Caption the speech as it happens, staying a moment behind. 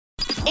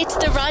It's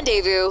The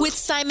Rendezvous with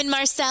Simon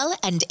Marcel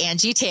and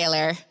Angie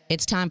Taylor.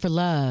 It's time for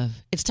love.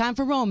 It's time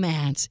for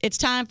romance. It's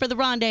time for The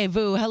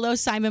Rendezvous. Hello,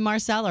 Simon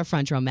Marcel, our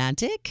French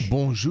romantic.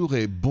 Bonjour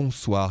et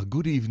bonsoir.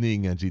 Good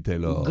evening, Angie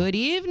Taylor. Good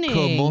evening.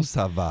 Comment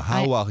ça va?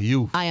 How are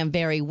you? I am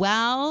very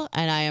well,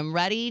 and I am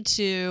ready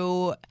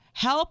to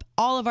help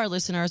all of our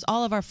listeners,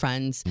 all of our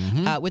friends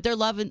with their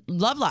love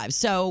lives.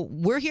 So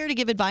we're here to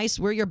give advice.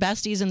 We're your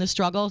besties in the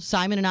struggle.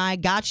 Simon and I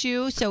got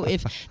you. So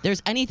if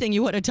there's anything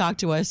you want to talk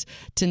to us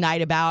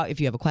tonight about,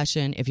 if you have a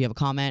question, if you have a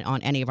comment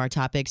on any of our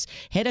topics,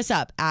 hit us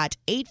up at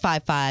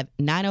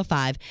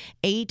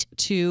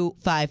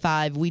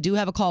 855-905-8255. We do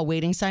have a call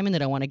waiting, Simon,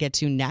 that I want to get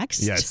to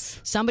next.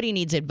 Yes. Somebody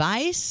needs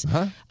advice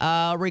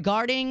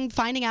regarding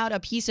finding out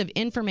a piece of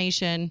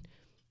information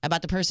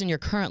about the person you're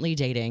currently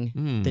dating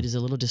that is a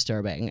little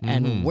disturbing.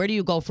 And where do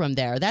you go from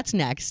there? That's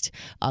next.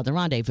 The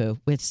Rendezvous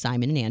with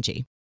Simon and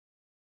Angie.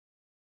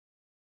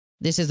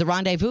 This is The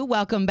Rendezvous.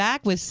 Welcome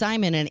back with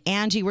Simon and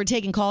Angie. We're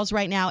taking calls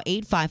right now,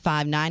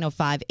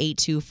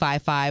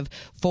 855-905-8255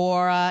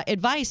 for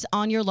advice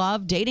on your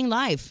love, dating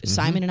life.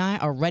 Simon and I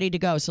are ready to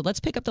go. So let's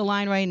pick up the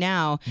line right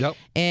now. Yep.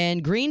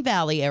 In Green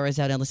Valley,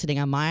 Arizona, listening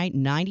on my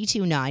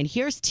 92.9.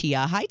 Here's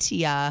Tia. Hi,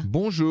 Tia.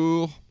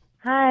 Bonjour.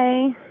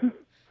 Hi.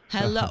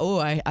 Hello. Oh,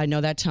 I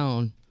know that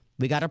tone.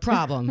 We got a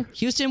problem.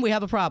 Houston, we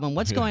have a problem.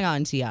 What's going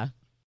on, Tia?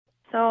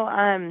 So,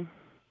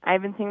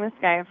 I've been seeing this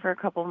guy for a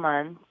couple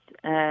months,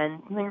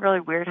 and something really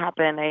weird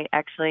happened. I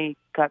actually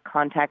got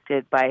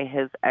contacted by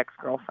his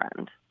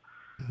ex-girlfriend.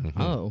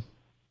 Oh.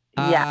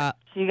 Yeah.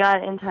 She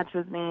got in touch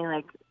with me,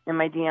 like, in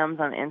my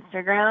DMs on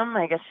Instagram.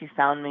 I guess she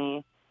found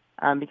me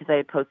because I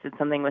had posted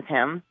something with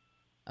him.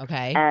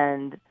 Okay.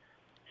 And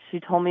she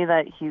told me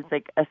that he's,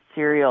 like, a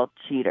serial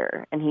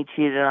cheater, and he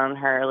cheated on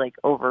her, like,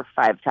 over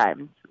 5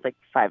 times with, like,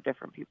 5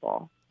 different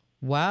people.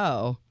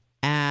 Whoa.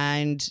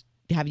 And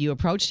have you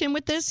approached him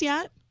with this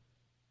yet?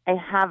 I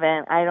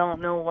haven't. I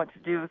don't know what to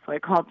do, so I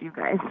called you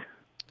guys.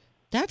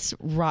 That's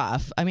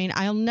rough. I mean,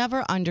 I'll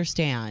never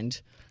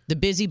understand the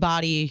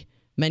busybody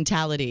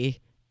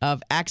mentality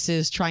of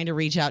exes trying to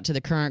reach out to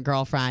the current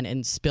girlfriend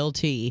and spill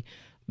tea,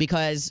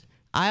 because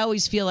I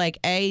always feel like,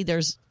 A,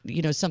 there's,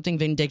 something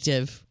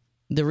vindictive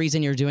the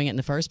reason you're doing it in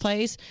the first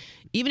place.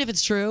 Even if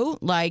it's true,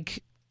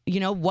 like,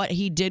 what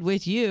he did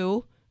with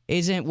you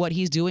isn't what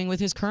he's doing with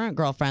his current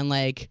girlfriend.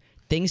 Like,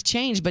 things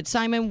change. But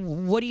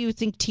Simon, what do you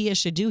think Tia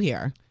should do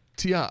here?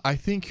 Tia, I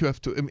think you have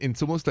to,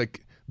 it's almost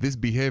like this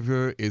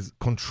behavior is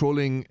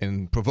controlling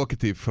and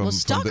provocative from the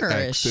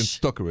ex and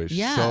stalkerish.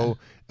 Yeah. So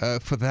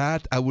for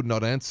that, I would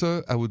not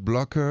answer. I would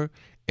block her.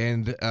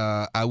 And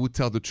I would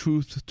tell the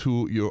truth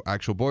to your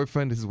actual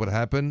boyfriend. This is what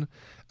happened.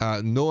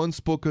 No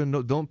unspoken.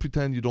 No, don't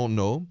pretend you don't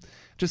know.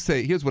 Just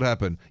say, here's what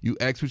happened. Your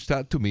ex reached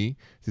out to me.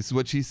 This is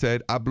what she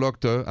said. I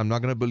blocked her. I'm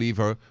not going to believe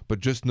her. But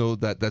just know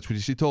that that's what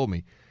she told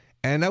me.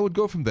 And I would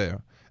go from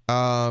there.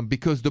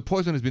 Because the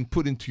poison has been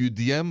put into your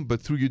DM,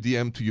 but through your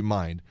DM to your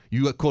mind.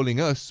 You are calling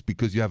us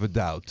because you have a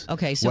doubt.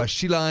 Okay, so was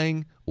she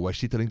lying or was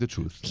she telling the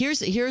truth?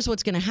 Here's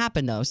what's going to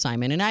happen, though,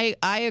 Simon. And I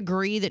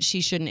agree that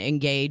she shouldn't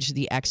engage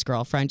the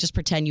ex-girlfriend. Just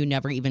pretend you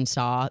never even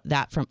saw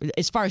that from,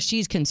 as far as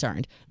she's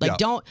concerned. Like,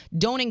 don't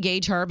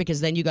engage her, because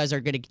then you guys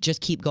are going to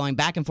just keep going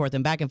back and forth,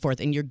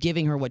 and you're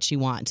giving her what she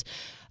wants.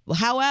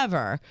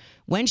 However,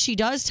 when she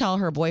does tell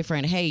her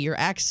boyfriend, hey, your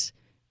ex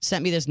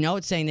sent me this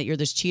note saying that you're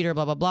this cheater,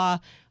 blah, blah, blah,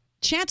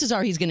 chances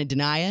are he's going to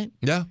deny it.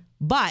 Yeah.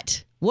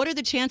 But what are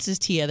the chances,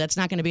 Tia, that's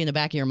not going to be in the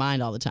back of your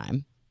mind all the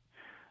time?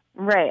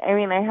 Right. I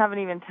mean, I haven't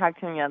even talked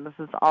to him yet. This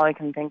is all I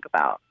can think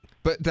about.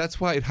 But that's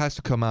why it has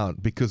to come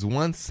out, because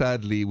once,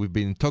 sadly, we've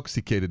been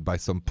intoxicated by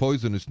some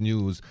poisonous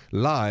news,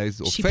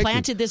 lies, or she fake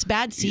planted news. this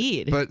bad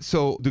seed. But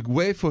so the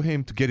way for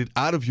him to get it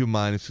out of your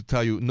mind is to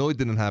tell you, no, it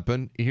didn't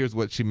happen. Here's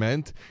what she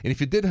meant. And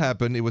if it did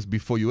happen, it was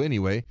before you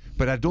anyway.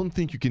 But I don't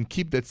think you can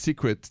keep that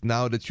secret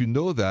now that you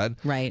know that.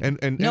 Right. And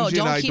no, Angie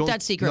don't keep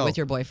that secret with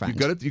your boyfriend.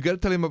 You got to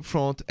tell him up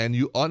front. And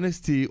your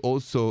honesty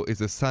also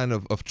is a sign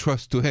of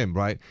trust to him,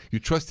 right? You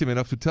trust him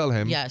enough to tell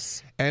him.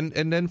 Yes. And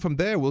then from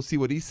there, we'll see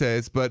what he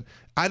says. But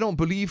I don't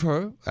believe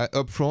her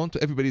up front.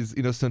 Everybody's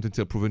innocent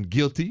until proven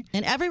guilty.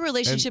 And every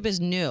relationship is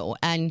new.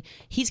 And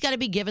he's got to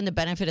be given the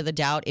benefit of the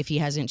doubt if he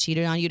hasn't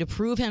cheated on you to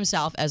prove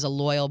himself as a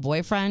loyal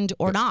boyfriend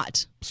or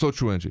not. So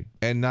true, Angie.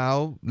 And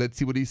now, let's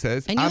see what he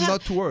says. I'm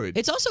not too worried.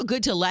 It's also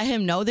good to let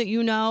him know that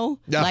you know.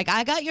 Yeah. Like,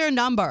 I got your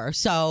number,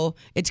 so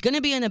it's going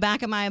to be in the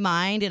back of my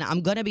mind, and I'm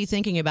going to be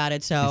thinking about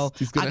it, so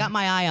I got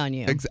my eye on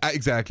you.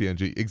 Exactly,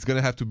 Angie. It's going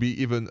to have to be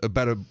even a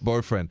better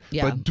boyfriend.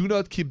 Yeah. But do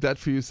not keep that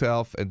for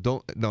yourself, and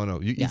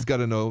he's got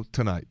to know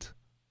tonight.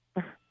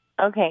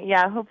 Okay,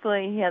 yeah,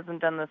 hopefully he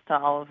hasn't done this to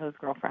all of his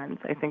girlfriends.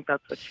 I think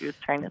that's what she was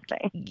trying to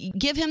say.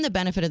 Give him the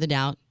benefit of the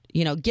doubt.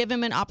 Give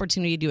him an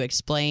opportunity to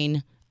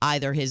explain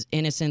either his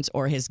innocence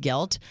or his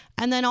guilt.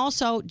 And then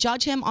also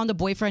judge him on the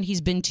boyfriend he's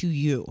been to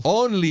you.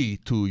 Only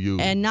to you.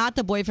 And not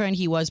the boyfriend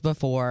he was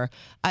before.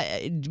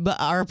 But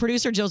our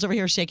producer Jill's over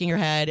here shaking her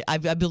head. I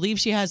believe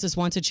she has this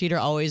once a cheater,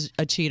 always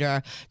a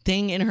cheater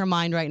thing in her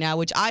mind right now,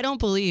 which I don't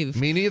believe.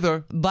 Me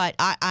neither. But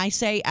I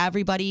say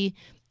everybody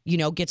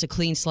gets a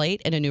clean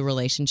slate in a new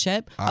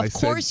relationship. Of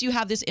course, you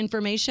have this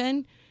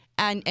information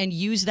and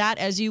use that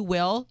as you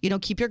will.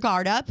 Keep your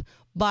guard up,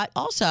 but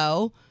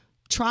also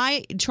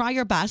try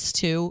your best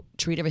to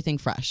treat everything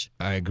fresh.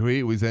 I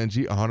agree with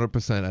Angie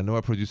 100%. I know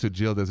our producer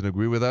Jill doesn't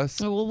agree with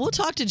us. Well, we'll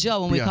talk to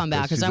Jill when we come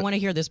back because I want to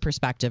hear this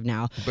perspective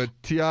now. But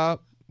Tia,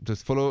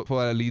 just follow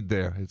our lead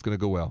there. It's going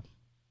to go well.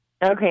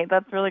 Okay,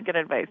 that's really good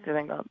advice. I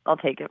think I'll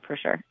take it for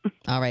sure.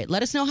 All right.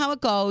 Let us know how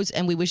it goes,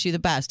 and we wish you the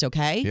best,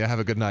 okay? Yeah, have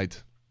a good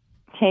night.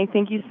 Okay,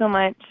 thank you so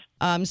much.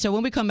 So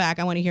when we come back,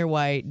 I want to hear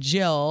why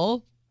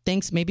Jill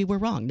thinks maybe we're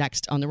wrong.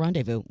 Next on The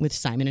Rendezvous with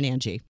Simon and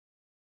Angie.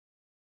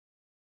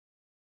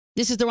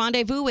 This is The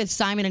Rendezvous with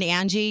Simon and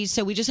Angie.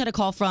 So we just had a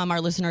call from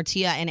our listener,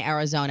 Tia, in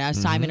Arizona.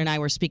 Simon and I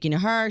were speaking to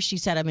her. She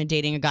said, I've been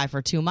dating a guy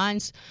for 2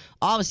 months.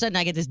 All of a sudden,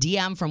 I get this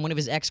DM from one of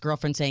his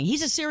ex-girlfriends saying,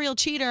 he's a serial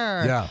cheater.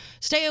 Yeah.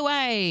 Stay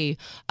away.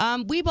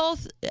 We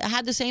both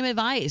had the same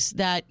advice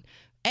that,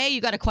 A,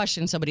 you got to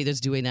question somebody that's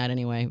doing that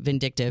anyway,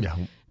 vindictive. Yeah.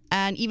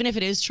 And even if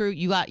it is true,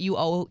 you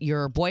owe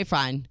your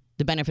boyfriend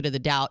the benefit of the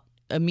doubt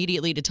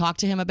immediately to talk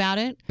to him about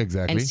it.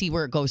 Exactly. And see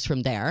where it goes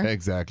from there.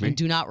 Exactly. And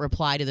do not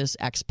reply to this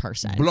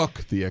ex-person.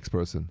 Block the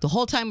ex-person. The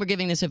whole time we're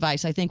giving this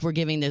advice, I think we're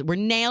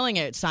nailing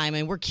it,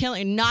 Simon. We're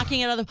knocking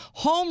it out of the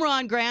home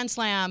run, grand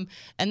slam.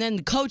 And then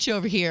the coach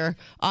over here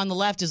on the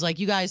left is like,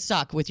 you guys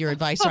suck with your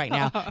advice right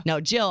now. No,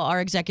 Jill,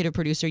 our executive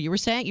producer, you were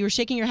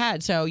shaking your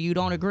head, so you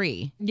don't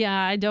agree. Yeah,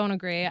 I don't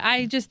agree.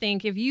 I just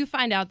think if you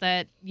find out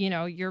that,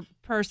 your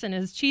person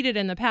has cheated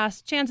in the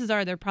past, chances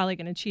are they're probably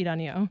going to cheat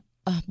on you.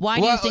 Why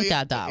do you think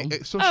that, though?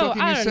 It's so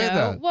shocking you said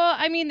that. Well,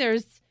 I mean,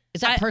 Is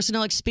that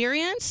personal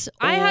experience?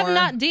 I have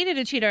not dated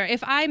a cheater.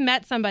 If I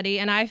met somebody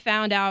and I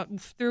found out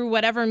through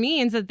whatever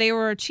means that they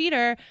were a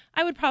cheater,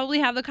 I would probably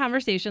have the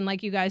conversation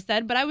like you guys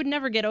said, but I would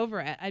never get over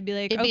it. I'd be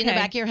like, It'd be in the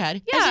back of your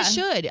head. Yeah. As it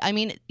should. I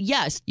mean,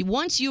 yes,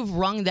 once you've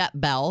rung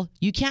that bell,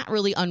 you can't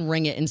really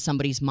unring it in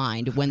somebody's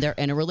mind when they're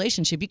in a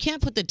relationship. You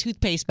can't put the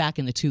toothpaste back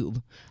in the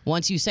tube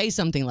once you say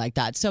something like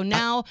that. So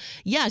now,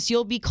 yes,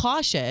 you'll be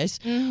cautious.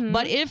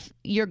 But if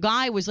your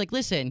guy was like,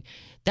 listen,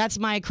 that's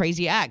my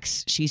crazy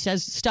ex. She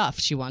says stuff.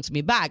 She wants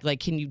me back. Like,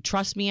 can you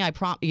trust me?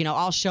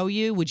 I'll show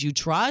you. Would you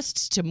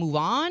trust to move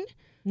on?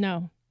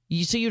 No.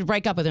 So you'd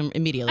break up with him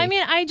immediately. I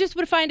mean, I just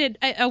would find it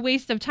a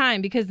waste of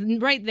time because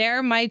right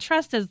there, my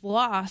trust is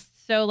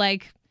lost. So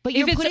but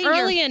if it's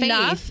early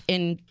enough,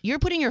 you're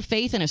putting your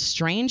faith in a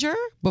stranger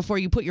before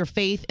you put your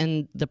faith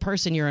in the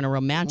person you're in a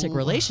romantic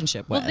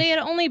relationship with. Well, they had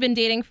only been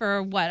dating for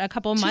a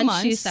couple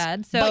months, she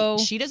said. So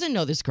but she doesn't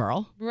know this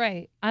girl,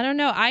 right? I don't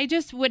know. I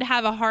just would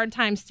have a hard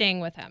time staying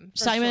with him.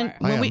 Simon,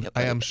 sure.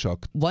 I am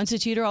shocked. Once a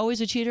cheater,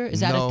 always a cheater.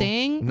 Is that a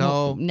thing? No.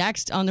 Well,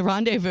 next on The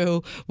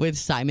Rendezvous with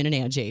Simon and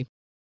Angie.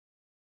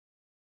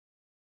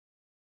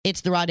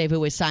 It's The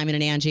Rendezvous with Simon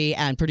and Angie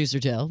and producer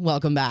Jill.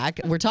 Welcome back.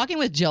 We're talking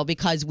with Jill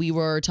because we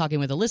were talking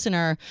with a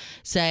listener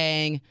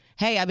saying,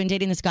 hey, I've been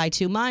dating this guy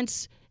 2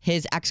 months.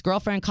 His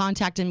ex-girlfriend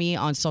contacted me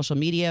on social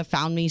media,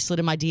 found me, slid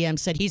in my DM,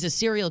 said he's a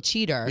serial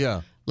cheater.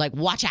 Yeah. Like,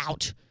 watch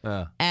out.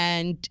 Yeah.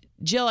 And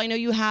Jill, I know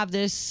you have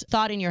this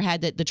thought in your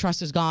head that the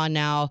trust is gone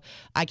now.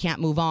 I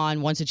can't move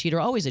on. Once a cheater,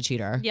 always a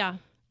cheater. Yeah.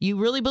 You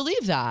really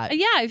believe that?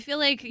 Yeah, I feel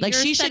like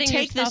she should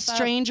take this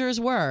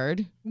stranger's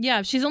word.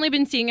 Yeah, she's only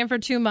been seeing him for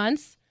 2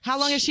 months. How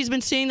long has she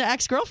been seeing the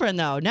ex-girlfriend,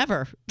 though?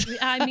 Never.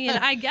 I mean,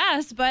 I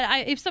guess.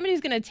 But if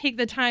somebody's going to take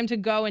the time to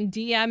go and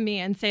DM me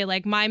and say,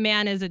 my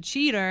man is a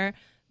cheater,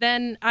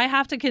 then I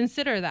have to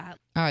consider that.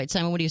 All right,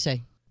 Simon, what do you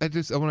say? I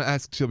want to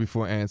ask Jill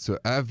before I answer.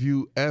 Have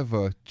you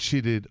ever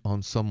cheated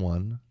on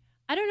someone?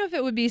 I don't know if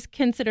it would be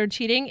considered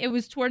cheating. It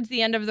was towards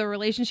the end of the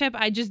relationship.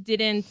 I just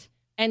didn't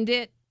end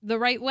it the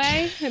right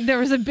way. There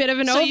was a bit of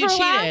an So you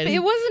overlap. cheated.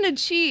 It wasn't a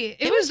cheat.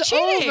 It was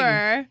cheating.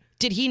 over.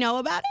 Did he know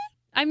about it?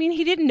 I mean,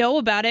 he didn't know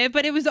about it,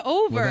 but it was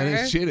over. Well,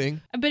 that is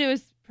cheating. But it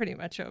was pretty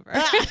much over.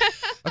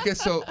 Okay,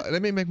 so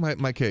let me make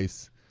my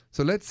case.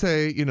 So let's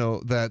say,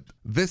 that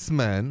this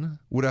man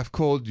would have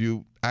called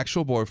you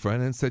actual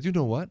boyfriend and said, you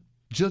know what?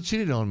 Jill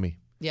cheated on me.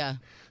 Yeah.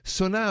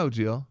 So now,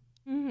 Jill,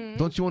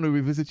 don't you want to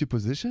revisit your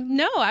position?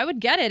 No, I would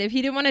get it. If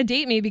he didn't want to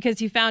date me because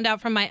he found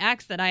out from my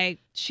ex that I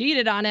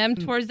cheated on him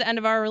towards the end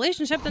of our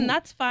relationship, then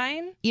that's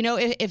fine.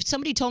 If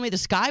somebody told me the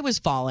sky was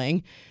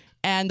falling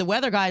and the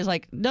weather guy's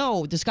like,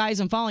 no, the sky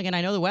isn't falling and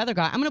I know the weather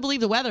guy, I'm going to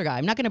believe the weather guy.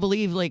 I'm not going to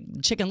believe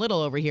Chicken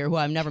Little over here who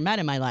I've never met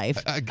in my life.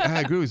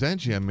 I agree with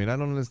Angie. I mean, I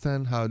don't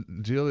understand how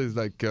Jill is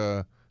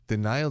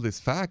denial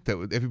this fact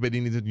that everybody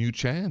needs a new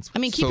chance. I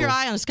mean, keep your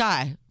eye on the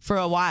sky for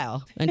a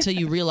while until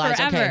you realize,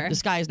 okay, Forever. the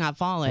sky is not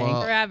falling.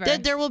 Well, Forever.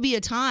 There will be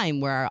a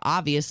time where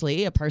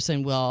obviously a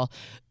person will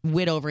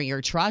win over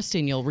your trust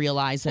and you'll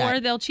realize that. Or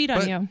they'll cheat on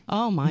But- you.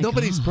 Oh my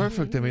Nobody's God.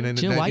 perfect. I mean, and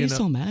Jill, that, why are you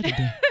so mad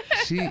today?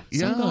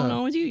 Something going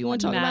on with you? You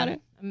want to talk about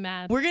it? I'm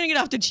mad. We're going to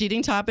get off the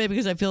cheating topic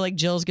because I feel like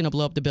Jill's going to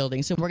blow up the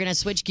building. So we're going to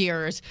switch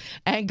gears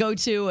and go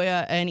to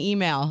an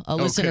email, a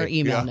listener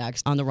email yeah.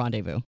 next on The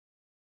Rendezvous.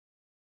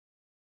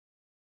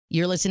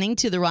 You're listening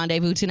to The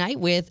Rendezvous tonight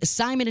with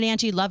Simon and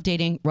Angie, love,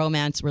 dating,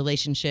 romance,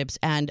 relationships,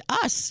 and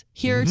us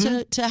here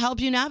to help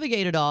you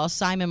navigate it all.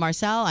 Simon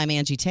Marcel, I'm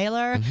Angie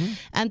Taylor.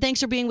 And thanks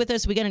for being with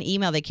us. We got an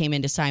email that came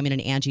into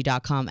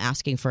simonandangie.com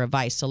asking for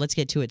advice. So let's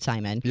get to it,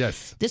 Simon.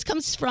 Yes. This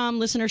comes from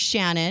listener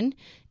Shannon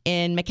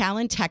in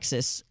McAllen,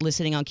 Texas,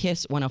 listening on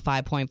KISS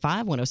 105.5,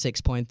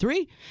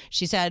 106.3.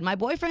 She said, my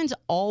boyfriend's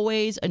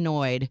always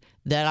annoyed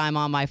that I'm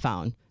on my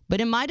phone. But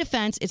in my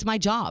defense, it's my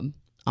job.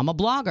 I'm a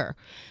blogger.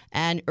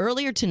 And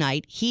earlier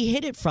tonight, he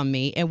hid it from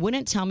me and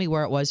wouldn't tell me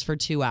where it was for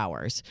 2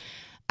 hours.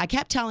 I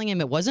kept telling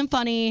him it wasn't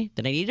funny,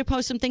 that I needed to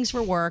post some things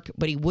for work,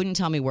 but he wouldn't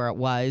tell me where it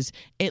was.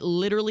 It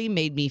literally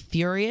made me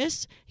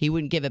furious. He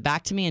wouldn't give it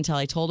back to me until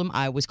I told him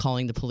I was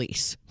calling the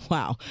police.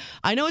 Wow.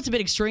 I know it's a bit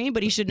extreme,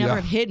 but he should never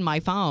have hidden my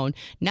phone.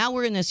 Now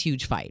we're in this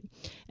huge fight.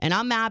 And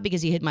I'm mad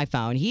because he hid my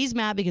phone. He's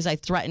mad because I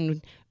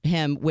threatened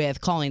him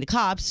with calling the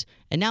cops,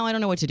 and now I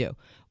don't know what to do.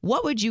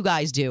 What would you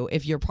guys do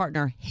if your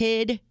partner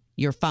hid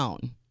your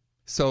phone?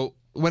 So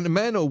when a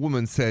man or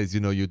woman says,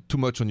 you're too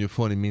much on your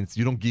phone, it means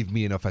you don't give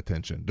me enough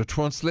attention. The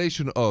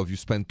translation of you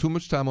spend too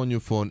much time on your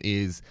phone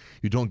is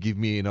you don't give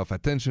me enough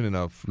attention,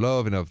 enough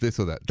love, enough this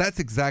or that. That's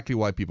exactly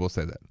why people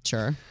say that.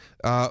 Sure.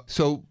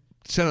 So,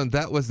 Shannon,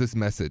 that was this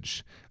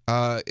message.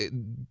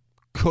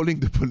 Calling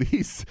the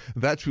police,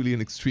 that's really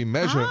an extreme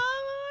measure.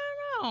 I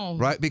don't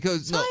know. Right?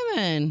 Because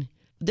Simon,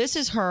 this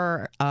is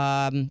her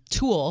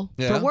tool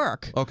for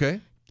work.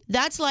 Okay.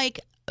 That's like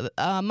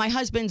my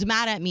husband's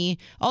mad at me.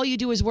 All you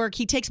do is work.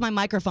 He takes my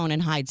microphone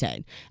and hides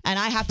it. And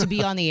I have to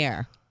be on the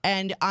air.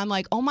 And I'm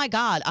like, oh my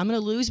God, I'm going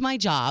to lose my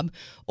job,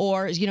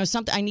 or,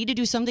 something. I need to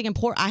do something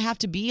important. I have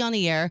to be on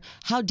the air.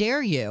 How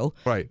dare you?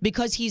 Right.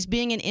 Because he's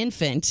being an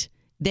infant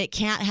that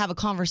can't have a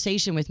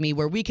conversation with me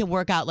where we can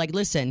work out, like,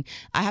 listen,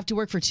 I have to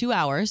work for 2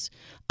 hours.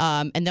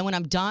 And then when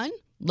I'm done,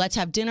 let's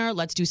have dinner.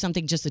 Let's do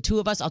something, just the two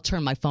of us. I'll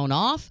turn my phone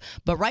off.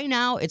 But right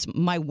now, it's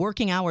my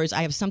working hours.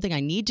 I have something I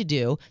need to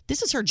do.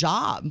 This is her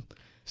job.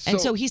 And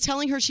so he's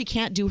telling her she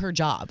can't do her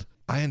job.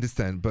 I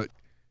understand, but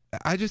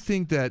I just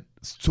think that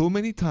so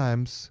many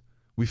times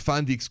we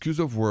find the excuse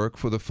of work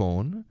for the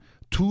phone.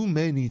 Too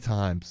many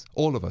times,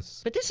 all of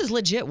us. But this is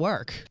legit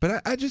work.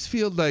 But I just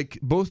feel like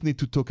both need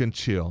to talk and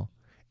chill.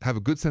 Have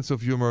a good sense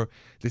of humor.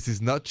 This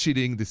is not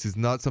cheating. This is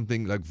not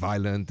something like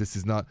violent. This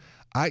is not...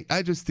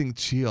 I just think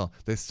chill.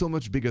 There's so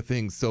much bigger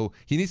things. So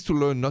he needs to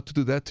learn not to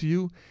do that to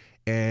you.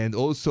 And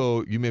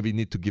also, you maybe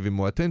need to give him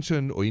more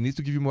attention, or he needs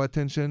to give you more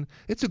attention.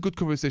 It's a good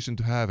conversation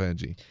to have,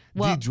 Angie.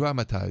 Well,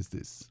 de-dramatize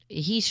this.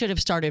 He should have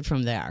started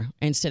from there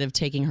instead of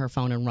taking her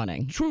phone and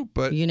running. True,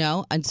 but...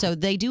 And so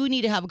they do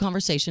need to have a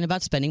conversation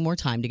about spending more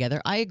time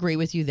together. I agree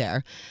with you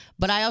there.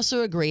 But I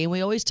also agree, and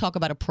we always talk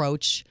about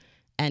approach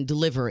and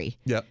delivery.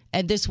 Yep.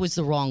 And this was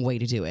the wrong way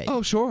to do it.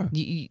 Oh, sure.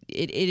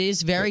 It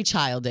is very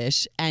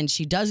childish, and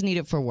she does need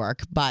it for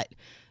work, but...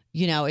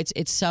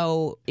 it's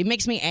so, it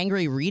makes me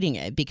angry reading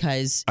it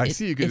because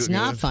it's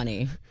not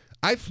funny.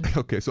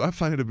 So I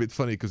find it a bit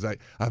funny because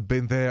I've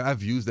been there,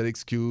 I've used that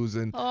excuse.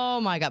 And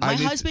oh my God. My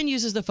husband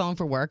uses the phone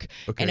for work.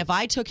 Okay. And if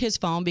I took his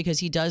phone, because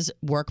he does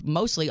work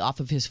mostly off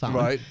of his phone.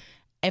 Right.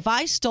 If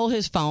I stole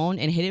his phone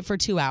and hid it for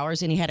 2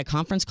 hours and he had a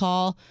conference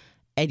call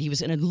and he was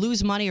going to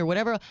lose money or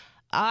whatever,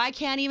 I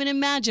can't even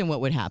imagine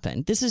what would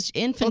happen. This is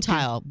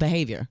infantile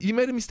behavior. You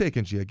made a mistake,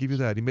 Angie. I give you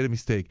that. You made a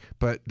mistake.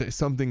 But there's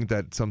something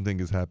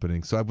is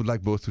happening. So I would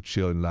like both to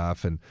chill and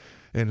laugh and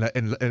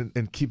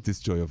keep this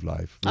joy of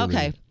life. Really.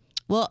 Okay.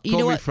 Well, you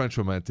Call know me what? French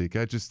romantic.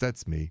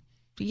 That's me.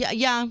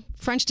 Yeah.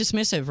 French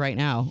dismissive right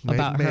now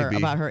about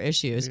her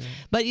issues. Yeah.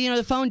 But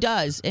the phone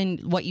does, and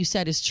what you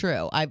said is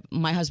true.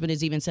 My husband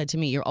has even said to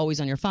me, "You're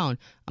always on your phone."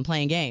 I'm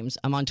playing games.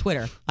 I'm on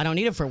Twitter. I don't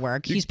need it for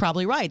work. He's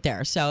probably right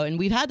there. So, and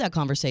we've had that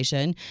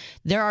conversation.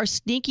 There are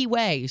sneaky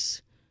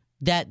ways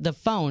that the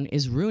phone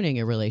is ruining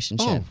a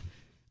relationship. Oh,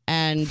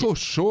 and for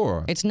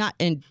sure. It's not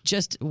in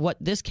just what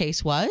this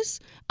case was.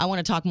 I want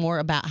to talk more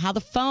about how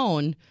the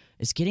phone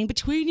is getting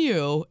between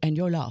you and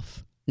your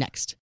love.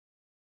 Next.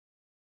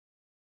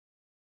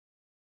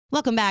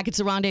 Welcome back. It's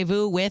The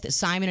Rendezvous with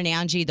Simon and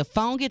Angie. The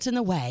phone gets in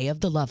the way of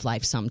the love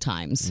life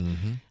sometimes.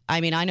 Mm-hmm.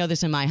 I mean, I know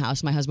this in my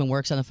house. My husband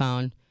works on the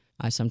phone.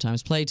 I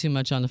sometimes play too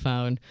much on the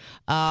phone.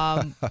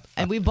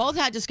 And we both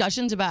had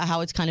discussions about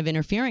how it's kind of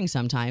interfering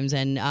sometimes.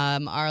 And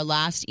our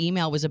last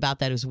email was about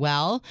that as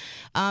well.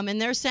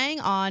 And they're saying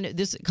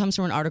this comes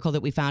from an article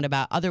that we found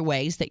about other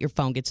ways that your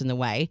phone gets in the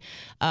way.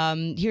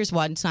 Here's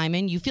one,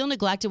 Simon. You feel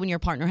neglected when your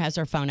partner has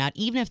their phone out,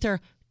 even if they're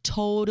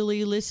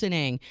totally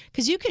listening.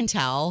 Because you can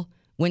tell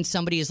when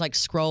somebody is like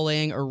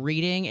scrolling or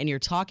reading and you're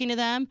talking to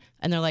them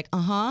and they're like,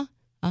 I'm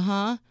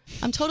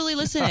totally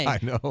listening. I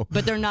know.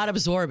 But they're not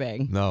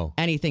absorbing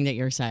anything that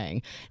you're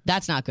saying.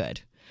 That's not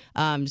good.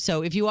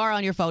 So if you are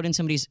on your phone and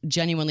somebody's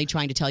genuinely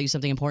trying to tell you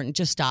something important,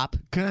 just stop.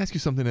 Can I ask you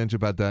something, Angie,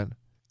 about that?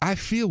 I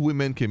feel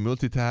women can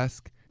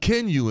multitask.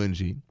 Can you,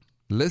 Angie,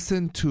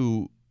 listen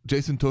to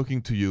Jason talking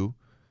to you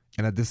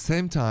and at the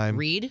same time...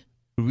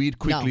 Read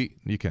quickly?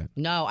 No. You can.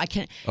 No, I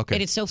can't. Okay.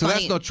 And it's so funny. So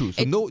that's not true.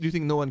 So do you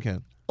think no one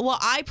can? Well,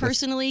 I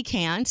personally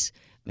can't.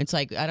 It's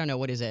like, I don't know,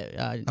 what is it?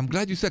 I'm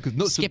glad you said,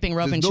 because Skipping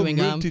rope there's and no chewing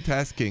gum.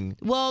 multitasking.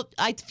 Well,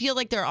 I feel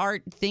like there are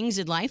things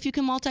in life you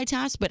can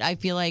multitask, but I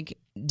feel like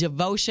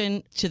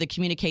devotion to the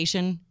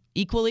communication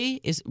equally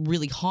is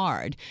really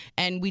hard.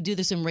 And we do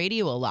this in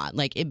radio a lot.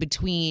 Like in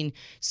between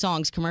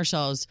songs,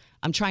 commercials,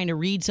 I'm trying to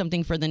read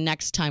something for the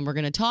next time we're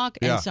going to talk,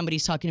 and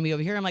somebody's talking to me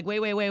over here. I'm like,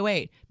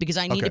 wait, because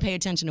I need to pay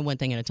attention to one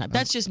thing at a time.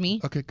 That's just me.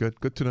 Okay, good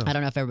to know. I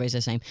don't know if everybody's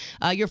the same.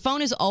 Your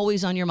phone is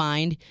always on your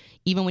mind,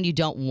 even when you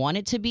don't want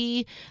it to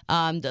be.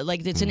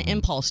 Like it's an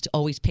impulse to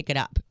always pick it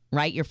up,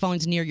 right? Your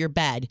phone's near your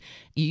bed.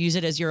 You use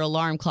it as your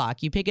alarm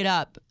clock. You pick it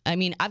up. I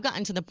mean, I've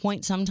gotten to the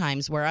point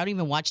sometimes where I don't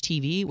even watch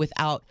TV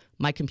without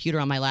my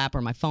computer on my lap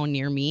or my phone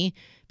near me,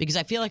 because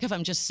I feel like if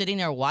I'm just sitting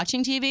there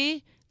watching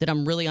TV, that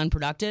I'm really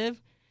unproductive.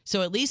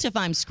 So at least if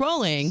I'm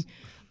scrolling,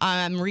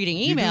 I'm reading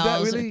emails. You do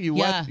that really?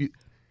 Yeah.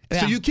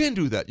 So you can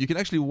do that. You can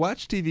actually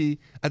watch TV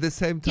at the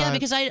same time. Yeah,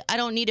 because I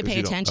don't need to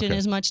pay attention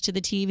as much to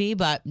the TV,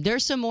 but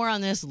there's some more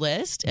on this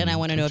list, and I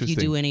want to know if you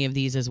do any of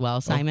these as well,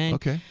 Simon.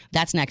 Okay.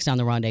 That's next on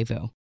The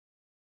Rendezvous.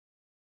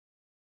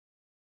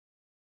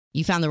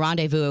 You found The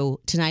Rendezvous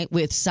tonight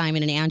with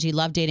Simon and Angie,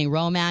 love, dating,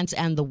 romance,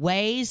 and the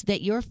ways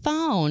that your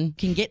phone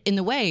can get in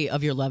the way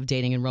of your love,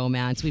 dating, and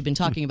romance. We've been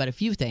talking about a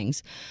few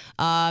things.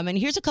 And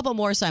here's a couple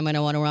more, Simon,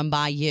 I want to run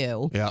by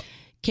you. Yeah.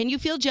 Can you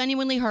feel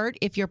genuinely hurt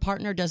if your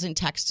partner doesn't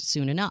text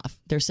soon enough?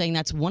 They're saying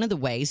that's one of the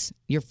ways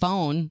your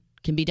phone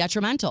can be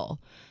detrimental.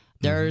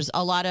 There's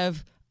a lot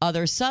of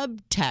other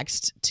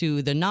subtext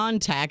to the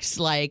non-text,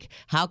 like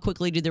how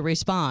quickly do they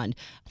respond?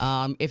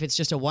 If it's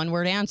just a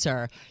one-word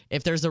answer,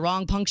 if there's the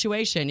wrong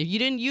punctuation, if you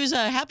didn't use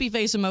a happy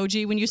face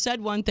emoji when you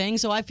said one thing,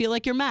 so I feel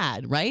like you're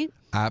mad, right?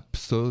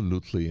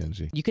 Absolutely,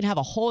 Angie. You can have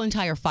a whole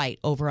entire fight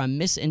over a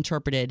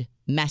misinterpreted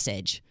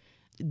message.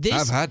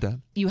 I've had that.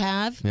 You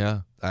have?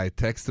 Yeah. I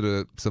texted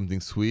her something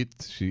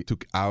sweet. She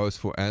took hours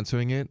for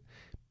answering it,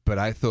 but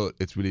I thought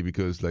it's really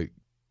because, like,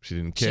 she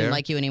didn't care. She didn't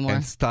like you anymore.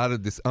 And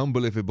started this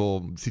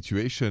unbelievable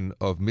situation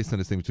of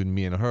misunderstanding between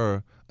me and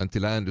her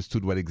until I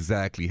understood what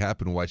exactly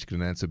happened, why she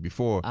couldn't answer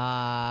before.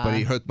 But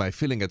it hurt my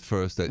feeling at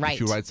first that if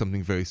you write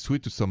something very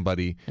sweet to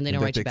somebody and they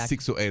don't write you back,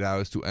 6 or 8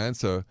 hours to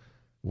answer,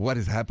 what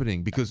is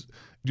happening? Because,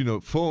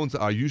 phones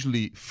are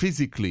usually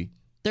physically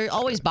they're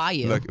always by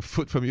you. like a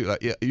foot from you.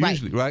 Like, yeah,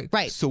 usually, right?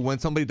 Right. So when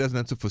somebody doesn't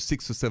answer for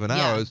 6 or 7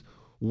 hours,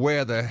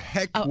 where the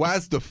heck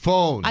was the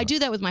phone? I do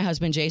that with my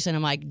husband, Jason.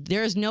 I'm like,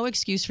 there's no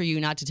excuse for you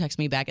not to text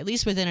me back, at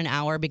least within an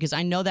hour, because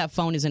I know that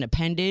phone is an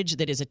appendage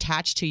that is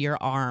attached to your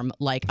arm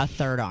like a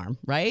third arm,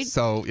 right?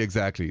 So,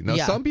 exactly. Now,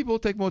 some people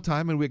take more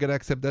time, and we got to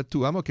accept that,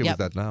 too. I'm okay with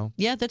that now.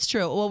 Yeah, that's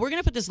true. Well, we're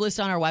going to put this list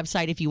on our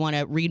website if you want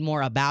to read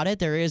more about it.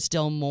 There is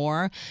still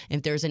more.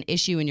 If there's an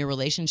issue in your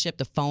relationship,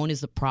 the phone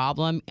is the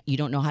problem, you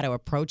don't know how to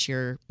approach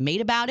your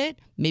mate about it,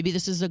 maybe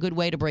this is a good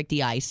way to break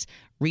the ice.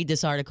 Read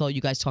this article.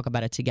 You guys talk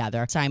about it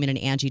together.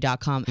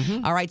 SimonandAngie.com.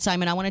 All right,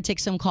 Simon, I want to take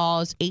some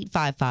calls.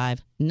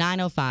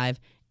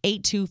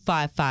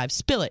 855-905-8255.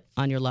 Spill it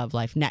on your love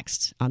life.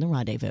 Next on The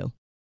Rendezvous.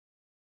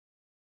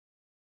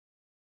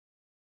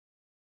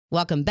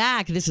 Welcome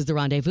back. This is The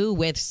Rendezvous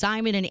with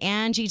Simon and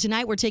Angie.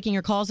 Tonight, we're taking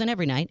your calls, and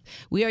every night,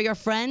 we are your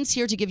friends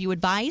here to give you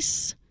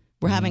advice.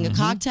 We're having a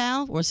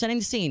cocktail. We're setting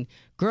the scene.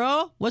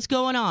 Girl, what's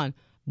going on?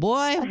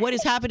 Boy, what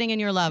is happening in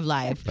your love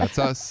life? That's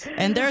us.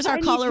 And there's our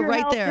caller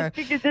right there. To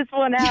figure this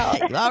one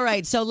out. All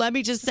right. So let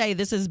me just say,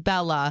 this is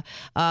Bella,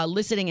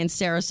 listening in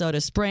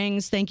Sarasota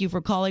Springs. Thank you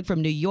for calling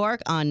from New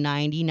York on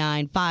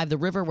 99.5, the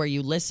river where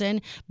you listen.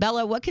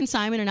 Bella, what can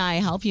Simon and I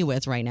help you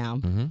with right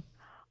now?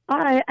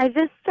 I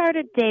just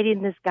started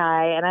dating this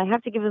guy, and I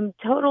have to give him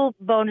total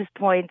bonus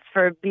points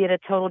for being a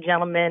total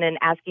gentleman and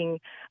asking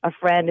a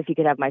friend if he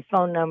could have my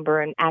phone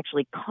number and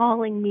actually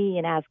calling me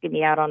and asking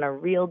me out on a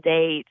real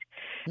date.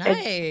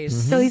 Nice.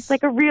 So he's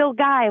like a real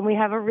guy, and we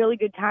have a really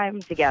good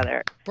time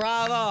together.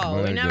 Bravo.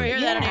 Very We never good. hear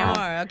that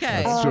anymore.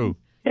 Okay. That's true.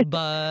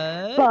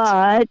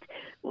 But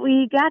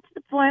we got to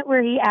the point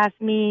where he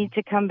asked me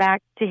to come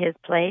back to his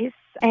place,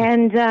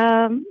 and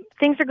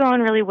things are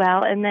going really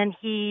well, and then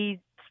he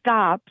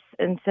stops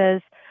and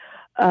says,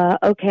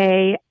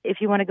 okay, if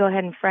you want to go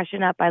ahead and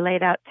freshen up, I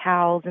laid out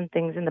towels and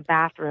things in the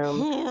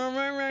bathroom.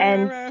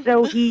 And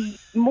so he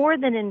more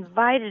than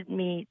invited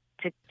me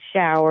to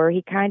shower,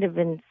 he kind of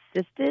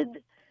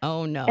insisted.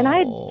 Oh, no. And I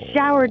had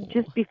showered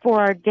just before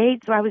our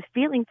date, so I was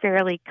feeling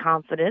fairly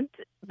confident,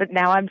 but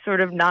now I'm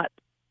sort of not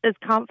as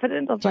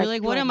confident. You're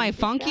like, what, am I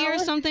funky or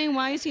something?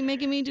 Why is he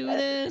making me do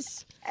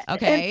this?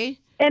 Okay.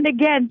 And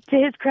again, to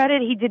his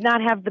credit, he did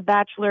not have the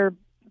bachelor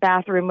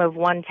bathroom of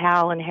one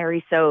towel and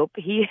hairy soap.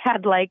 He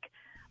had like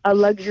a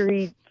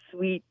luxury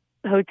suite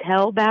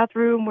hotel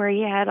bathroom where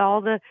he had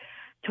all the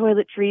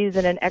toiletries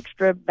and an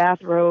extra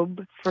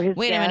bathrobe for his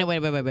Wait guests. a minute.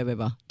 Wait.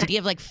 Did he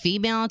have like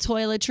female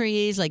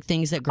toiletries, like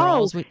things that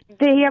girls would...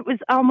 It was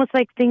almost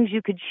like things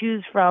you could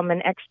choose from,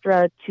 and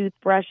extra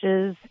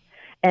toothbrushes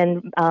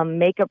and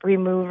makeup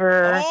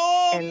remover.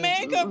 Oh, and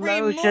makeup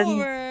lotion.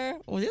 remover.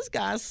 Well, this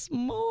guy's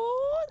smooth.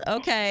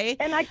 Okay.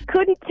 And I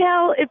couldn't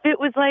tell if it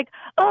was like,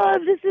 oh,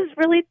 this is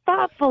really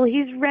thoughtful.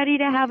 He's ready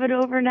to have an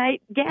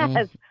overnight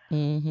guest.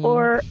 Mm-hmm.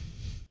 Or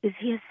is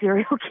he a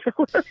serial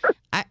killer?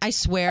 I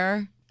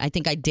swear, I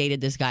think I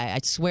dated this guy. I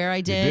swear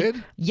I did.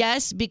 did?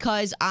 Yes,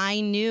 because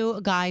I knew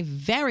a guy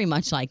very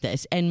much like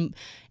this. And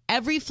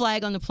every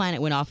flag on the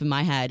planet went off in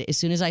my head as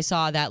soon as I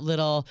saw that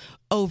little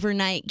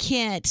overnight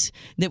kit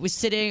that was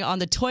sitting on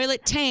the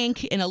toilet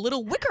tank in a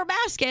little wicker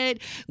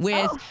basket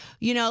with,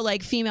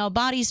 like female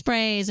body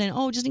sprays and,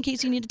 just in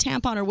case you need a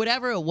tampon or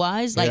whatever it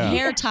was, like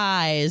hair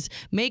ties,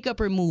 makeup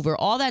remover,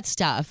 all that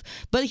stuff.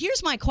 But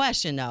here's my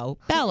question, though.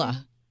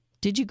 Bella,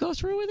 did you go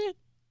through with it?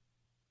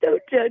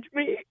 Don't judge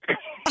me.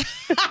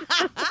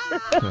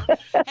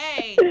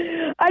 Hey,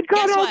 I've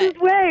gone guess all what?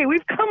 this way.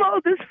 We've come all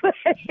this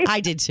way. I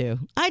did too.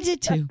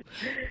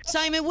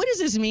 Simon, what does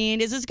this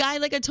mean? Is this guy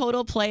like a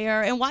total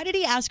player? And why did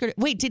he ask her?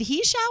 Wait, did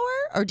he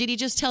shower or did he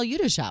just tell you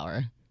to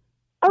shower?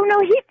 Oh no,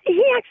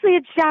 he actually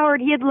had showered.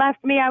 He had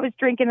left me. I was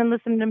drinking and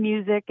listening to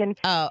music, and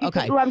Oh, he okay.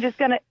 said, well, I'm just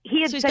gonna.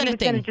 He had So he's said got he a was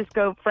gonna thing. just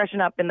go freshen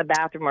up in the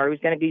bathroom, or he was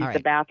gonna go use All the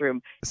right.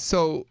 bathroom.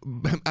 So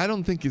I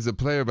don't think he's a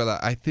player, but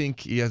I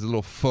think he has a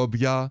little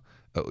phobia.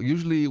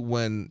 Usually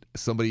when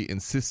somebody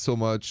insists so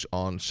much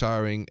on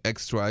showering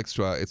extra,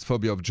 it's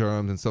phobia of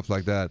germs and stuff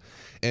like that.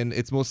 And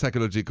it's more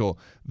psychological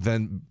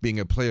than being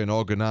a player and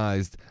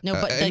organized. No,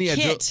 but the any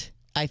adult- kit,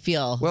 I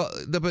feel. Well,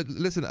 but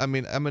listen, I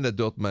mean, I'm an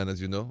adult man,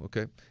 as you know,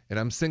 okay? And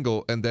I'm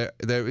single, and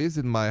there is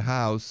in my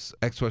house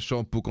extra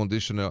shampoo,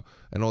 conditioner,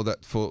 and all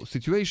that for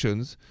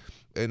situations.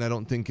 And I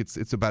don't think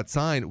it's a bad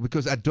sign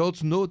because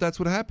adults know that's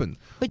what happened.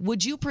 But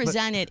would you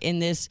present it in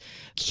this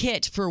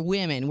kit for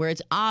women where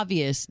it's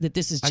obvious that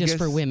this is I just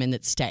for guess- women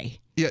that stay?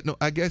 Yeah, no,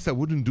 I guess I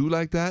wouldn't do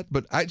like that,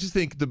 but I just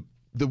think the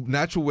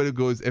natural way to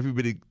go is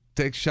everybody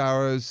take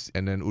showers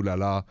and then ooh la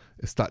la,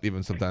 start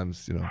even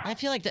sometimes, I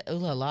feel like the ooh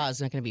la la is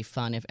not going to be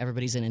fun if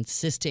everybody's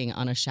insisting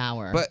on a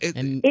shower. But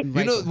You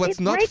know what's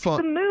it not breaks fun?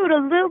 the mood a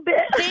little bit.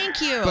 Thank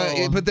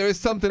you. But there is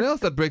something else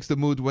that breaks the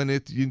mood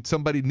when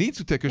somebody needs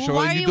to take a shower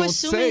Why and are you you don't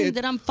assuming say it.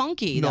 that I'm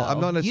funky? No, though? I'm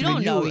not You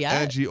assuming don't know yet.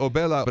 Angie or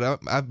Bella, but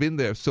I've been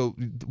there. So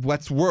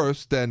what's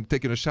worse than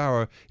taking a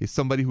shower is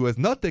somebody who has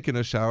not taken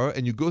a shower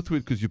and you go through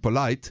it because you're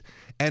polite,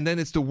 and then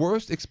it's the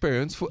worst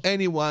experience for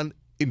anyone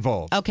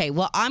involved. Okay,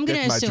 well, I'm going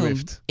Get to my assume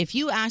drift. if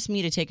you ask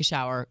me to take a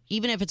shower,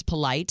 even if it's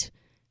polite,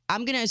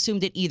 I'm going to assume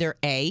that either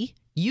A,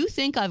 you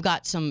think I've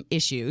got some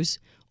issues,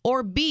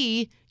 or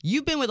B,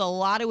 you've been with a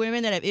lot of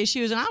women that have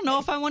issues, and I don't know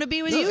if I want to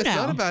be with No, you it's now.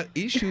 not about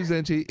issues,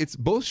 Angie. It's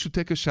both should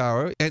take a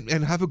shower and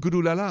have a good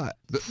ooh la la.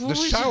 The Well,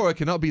 shower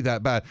cannot be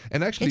that bad.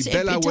 And actually,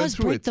 Bella it went does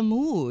through break it. the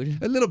mood.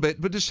 A little bit,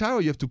 but the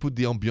shower, you have to put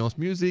the ambiance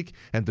music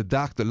and the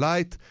dark, the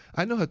light.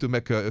 I know how to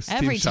make a steam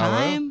Every shower.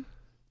 time.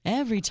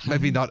 Every time.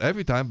 Maybe not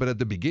every time, but at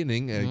the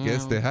beginning, I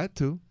guess they had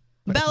to.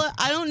 Bella,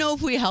 I don't know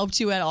if we helped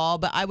you at all,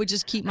 but I would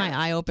just keep my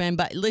eye open.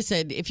 But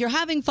listen, if you're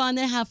having fun,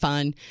 then have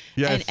fun.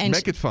 Yes,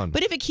 make it fun.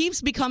 But if it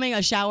keeps becoming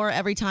a shower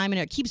every time and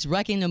it keeps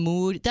wrecking the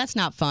mood, that's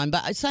not fun.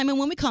 But Simon,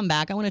 when we come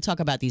back, I want to talk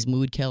about these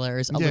mood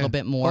killers a little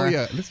bit more. Oh,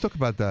 yeah. Let's talk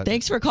about that.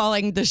 Thanks for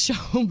calling the show,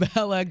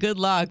 Bella. Good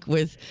luck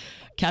with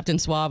Captain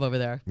Suave over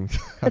there.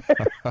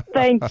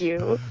 Thank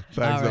you. Thanks,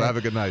 All Bella. right. Have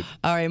a good night.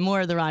 All right,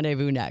 more of the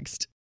Rendezvous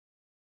next.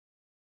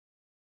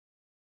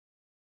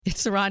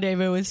 It's the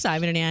Rendezvous with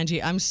Simon and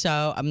Angie. I'm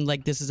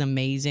like, this is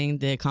amazing.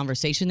 The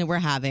conversation that we're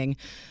having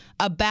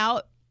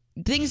about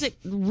things that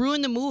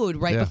ruin the mood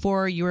right Yeah.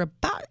 before you're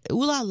about,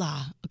 ooh la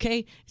la,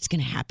 okay? It's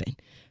going to happen.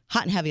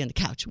 Hot and heavy on the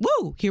couch.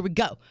 Woo, here we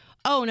go.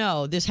 Oh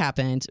no, this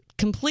happened.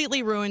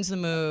 Completely ruins the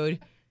mood.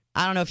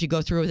 I don't know if you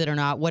go through with it or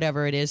not,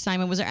 whatever it is.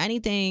 Simon, was there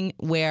anything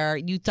where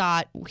you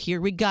thought, here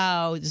we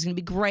go, this is going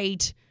to be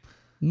great,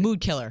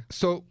 mood killer?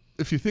 So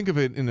if you think of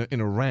it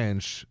in a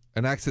ranch,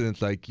 an accident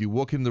like you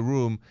walk in the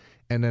room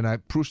and then I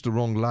push the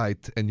wrong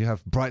light and you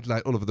have bright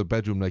light all over the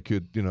bedroom like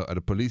you'd, at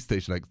a police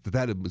station, like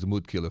that was a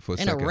mood killer for a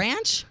In second. a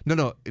ranch?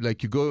 No,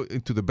 like you go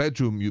into the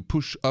bedroom, you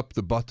push up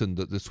the button,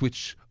 the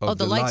switch of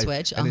the light light,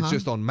 switch, and it's uh-huh.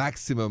 just on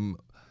maximum,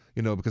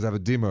 because I have a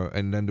dimmer,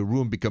 and then the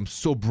room becomes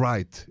so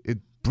bright, it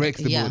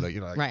breaks the Yeah, mood.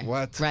 Like, like right.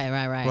 what? Right.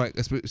 Right.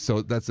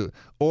 So that's it.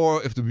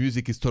 Or if the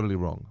music is totally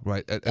wrong,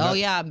 right? And Oh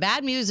yeah,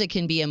 bad music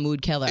can be a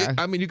mood killer,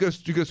 I mean, you gotta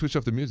switch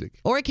off the music.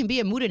 or it can be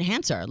a mood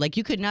enhancer. Like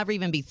you could never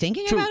even be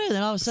thinking True. about it, and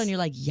then all of a sudden you're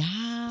like,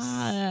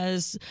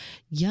 yes,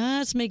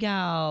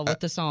 Miguel, with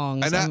the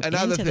songs. I'm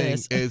Another into thing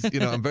this. is,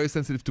 I'm very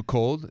sensitive to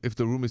cold. If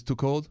the room is too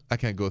cold, I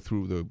can't go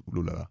through the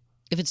lulala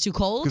If it's too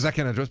cold, because I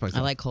can't undress myself.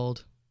 I like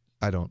cold.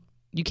 I don't.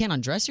 You can't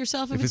undress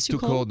yourself if, If it's too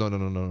cold, no.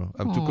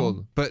 I'm too Aw.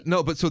 cold. But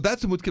so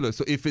that's a mood killer.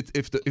 So if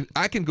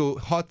I can go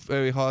hot,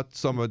 very hot,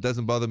 summer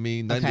doesn't bother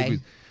me, 9 Okay. degrees.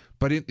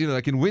 But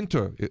like in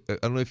winter, I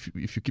don't know if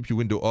you keep your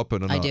window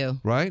open or not. I do.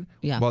 Right?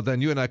 Yeah. Well,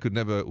 then you and I could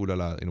never ooh la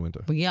la in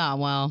winter. Yeah,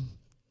 well,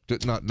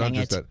 Not Dang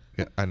just it. that.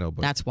 Yeah, I know.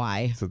 But that's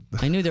why. So-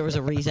 I knew there was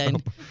a reason.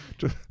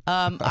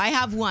 I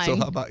have one. so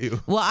how about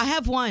you? Well, I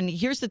have one.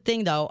 Here's the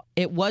thing, though.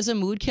 It was a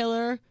mood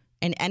killer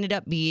and ended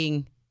up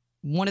being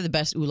one of the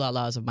best ooh la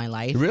las of my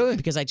life. Really?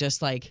 Because I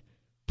just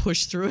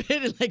pushed through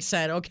it and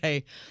said,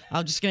 okay,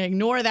 I'm just going to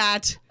ignore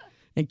that.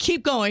 and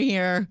keep going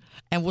here,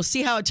 and we'll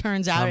see how it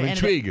turns out. I'm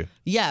intrigued.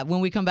 Yeah,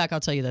 when we come back, I'll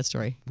tell you that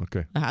story.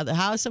 Okay.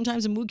 How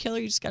sometimes a mood killer,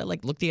 you just got to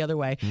look the other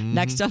way.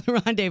 Next on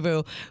The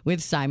Rendezvous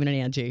with Simon and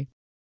Angie.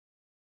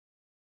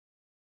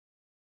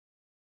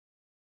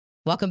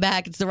 Welcome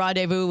back. It's The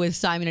Rendezvous with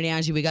Simon and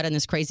Angie. We got on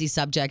this crazy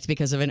subject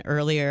because of an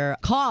earlier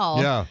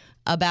call. Yeah.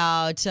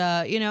 About,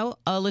 a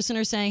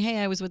listener saying, hey,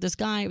 I was with this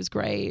guy. It was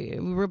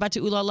great. We were about to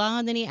ooh la la.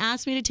 And then he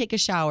asked me to take a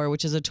shower,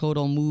 which is a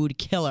total mood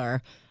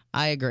killer.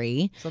 I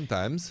agree.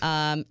 Sometimes.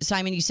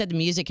 Simon, you said the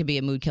music could be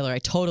a mood killer. I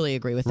totally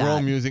agree with that.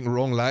 Wrong music,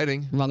 wrong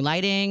lighting. Wrong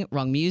lighting,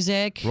 wrong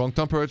music. Wrong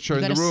temperature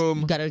in the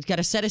room. Got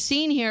to set a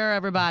scene here,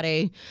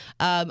 everybody.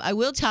 I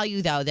will tell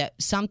you, though, that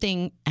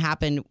something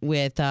happened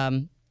with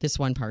this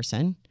one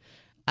person.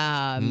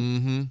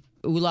 Ooh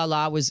la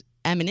la was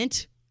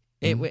imminent.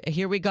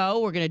 Here we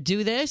go. We're going to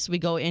do this. We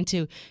go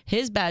into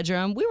his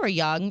bedroom. We were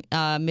young,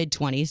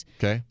 mid-20s.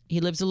 Okay. He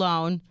lives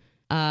alone.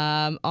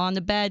 On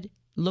the bed,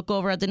 look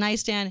over at the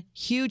nightstand,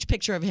 huge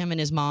picture of him and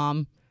his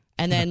mom.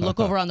 And then look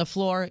over on the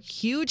floor,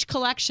 huge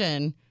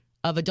collection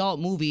of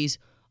adult movies,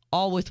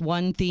 all with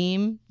one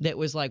theme that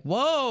was like,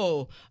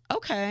 whoa,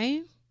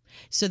 okay.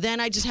 So then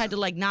I just had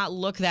to not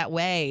look that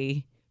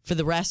way for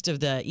the rest of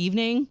the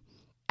evening,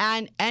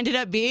 and ended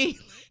up being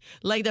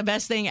the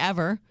best thing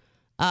ever.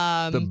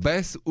 The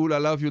best ooh la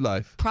la of your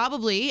life.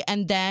 Probably.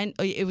 And then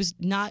it was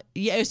not,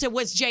 so it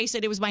was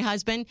Jason, it was my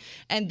husband.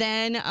 And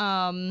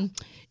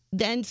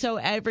then so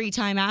every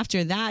time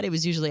after that, it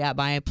was usually at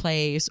my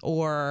place,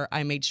 or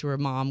I made sure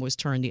mom was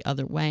turned the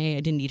other way.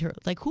 I didn't need her.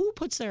 Who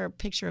puts their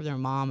picture of their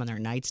mom on their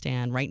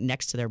nightstand right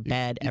next to their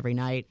bed every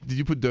night? Did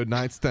you put the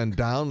nightstand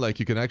down?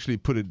 You can actually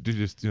put it,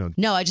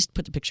 No, I just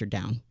put the picture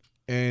down.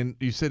 And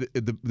you said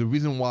the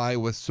reason why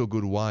was so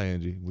good. Why,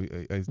 Angie?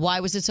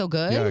 Why was it so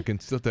good? Yeah, I can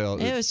still tell.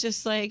 It was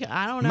just I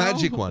don't know.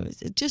 Magic one.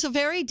 Just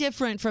very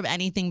different from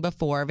anything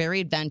before.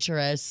 Very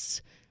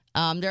adventurous.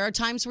 There are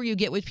times where you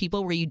get with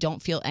people where you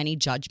don't feel any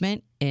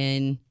judgment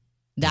in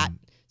that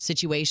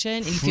situation,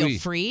 and you feel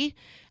free.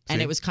 And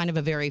See? It was kind of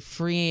a very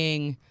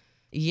freeing.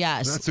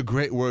 Yes, That's a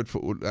great word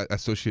for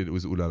associated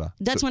with ooh la la.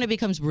 That's when it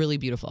becomes really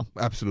beautiful.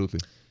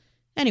 Absolutely.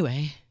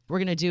 Anyway, we're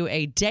going to do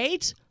a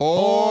date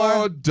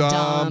or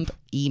dump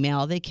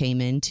email that came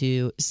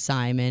into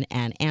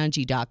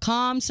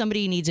simonandangie.com.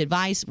 Somebody needs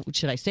advice.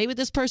 Should I stay with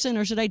this person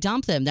or should I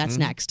dump them? That's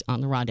next on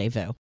The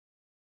Rendezvous.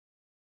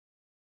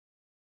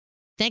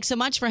 Thanks so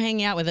much for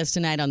hanging out with us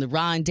tonight on The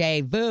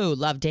Rendezvous.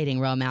 Love,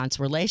 dating, romance,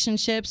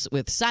 relationships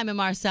with Simon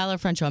Marcel,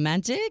 French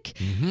Romantic.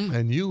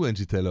 And you,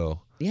 Angie Taylor.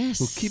 Yes.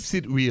 Who keeps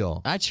it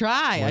real. I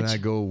try. When I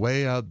go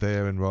way out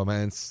there in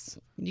romance.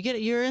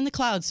 You're in the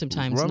clouds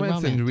sometimes.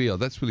 Romance and real.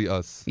 That's really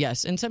us.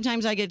 Yes, and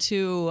sometimes I get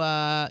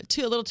a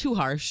little too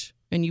harsh,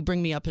 and you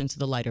bring me up into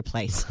the lighter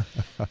place.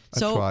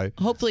 So try.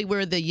 Hopefully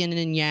we're the yin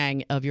and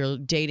yang of your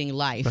dating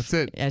life. That's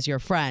it. As your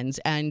friends.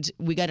 And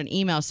we got an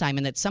email,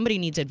 Simon, that somebody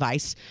needs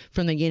advice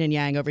from the yin and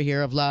yang over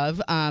here of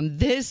love.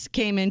 This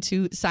came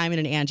into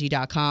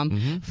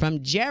simonandangie.com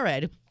from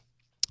Jared.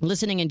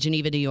 Listening in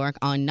Geneva, New York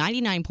on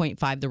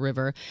 99.5 The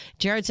River.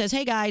 Jared says,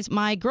 hey guys,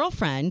 my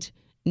girlfriend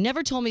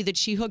never told me that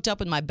she hooked up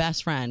with my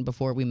best friend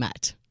before we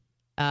met.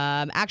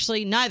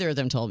 Actually, neither of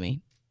them told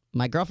me.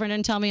 My girlfriend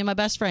didn't tell me and my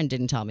best friend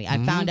didn't tell me.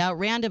 I found out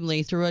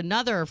randomly through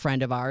another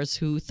friend of ours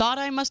who thought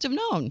I must have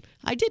known.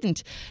 I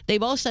didn't. They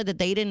both said that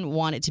they didn't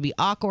want it to be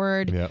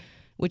awkward,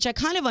 which I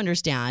kind of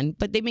understand,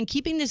 but they've been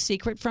keeping this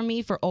secret from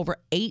me for over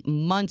 8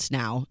 months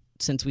now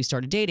since we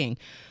started dating.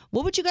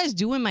 What would you guys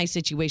do in my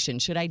situation?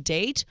 Should I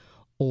date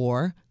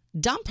or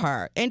dump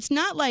her? And it's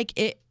not like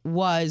it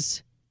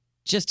was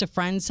just a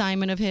friend,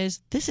 Simon, of his.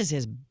 This is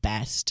his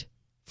best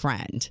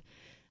friend.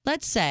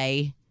 Let's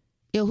say,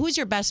 who's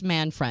your best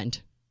man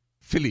friend?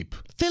 Philippe.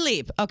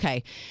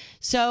 Okay.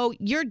 So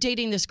you're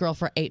dating this girl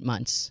for 8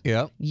 months.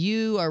 Yeah.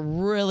 You are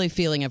really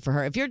feeling it for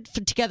her. If you're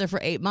together for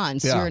 8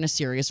 months, you're in a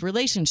serious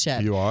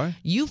relationship. You are.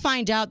 You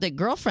find out that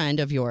girlfriend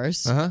of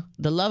yours,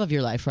 the love of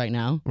your life right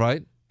now,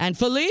 right, and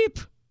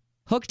Philippe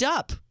hooked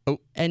up.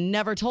 And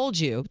never told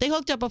you. They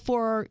hooked up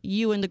before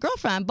you and the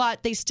girlfriend,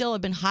 but they still have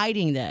been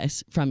hiding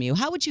this from you.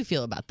 How would you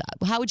feel about that?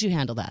 How would you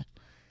handle that?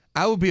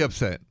 I would be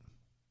upset.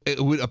 It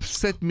would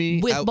upset me.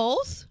 With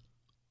both?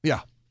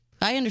 Yeah.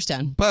 I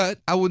understand. But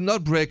I would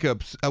not break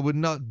up. I would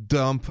not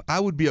dump. I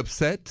would be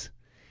upset.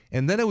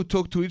 And then I would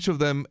talk to each of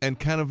them and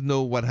kind of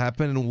know what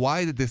happened and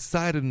why they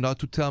decided not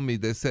to tell me.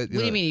 They said, what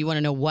do you mean you want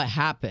to know what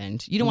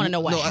happened? You don't want to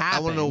know what happened. I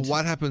want to know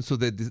what happened so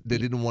they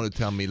didn't want to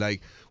tell me.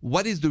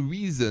 What is the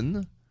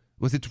reason?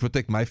 Was it to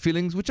protect my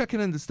feelings, which I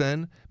can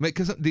understand?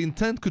 Because the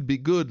intent could be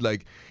good,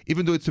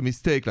 even though it's a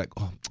mistake,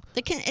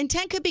 The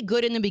intent could be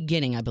good in the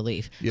beginning, I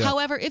believe. Yeah.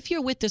 However, if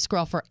you're with this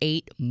girl for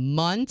 8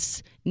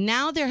 months,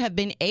 now there have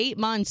been 8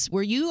 months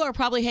where you are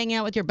probably hanging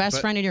out with your best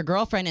friend and your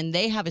girlfriend, and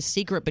they have a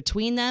secret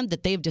between them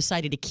that they've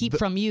decided to keep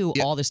from you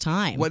all this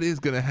time. What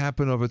is going to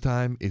happen over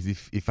time is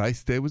if I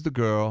stay with the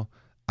girl,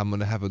 I'm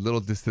going to have a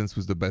little distance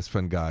with the best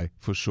friend guy,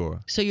 for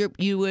sure. So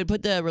you would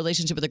put the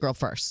relationship with the girl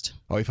first?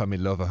 Or if I'm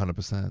in love,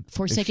 100%.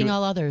 Forsaking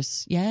all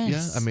others, yes.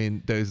 Yeah, I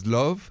mean, there is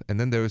love, and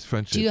then there is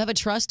friendship. Do you have a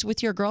trust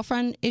with your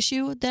girlfriend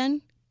issue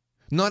then?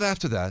 Not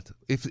after that.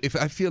 If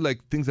I feel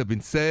like things have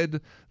been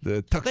said,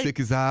 the toxic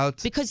is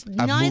out. Because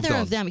I've neither moved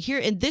on. of them here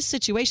in this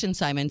situation,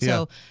 Simon.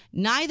 So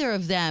neither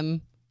of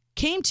them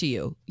came to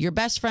you. Your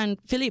best friend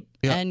Philippe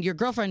and your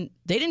girlfriend,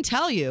 they didn't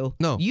tell you.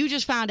 No. You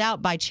just found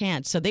out by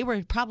chance. So they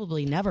were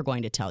probably never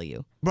going to tell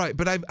you. Right,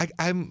 but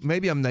I'm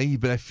maybe I'm naive,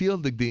 but I feel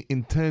like the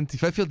intent.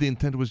 If I feel the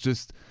intent was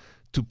just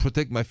to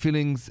protect my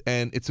feelings,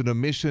 and it's an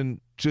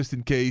omission just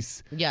in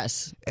case.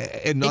 Yes.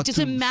 And not it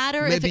doesn't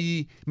matter if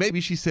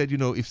maybe she said,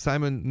 if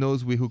Simon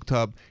knows we hooked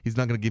up, he's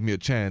not going to give me a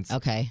chance.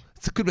 Okay.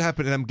 So it could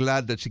happen, and I'm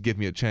glad that she gave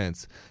me a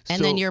chance.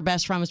 And then your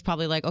best friend was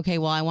probably like, okay,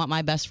 well, I want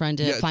my best friend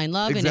to find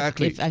love.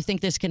 Exactly. And if I think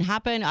this can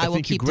happen, I will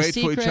think keep you're the great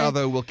secret. for each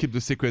other. We'll keep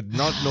the secret,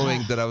 not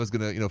knowing that I was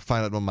going to,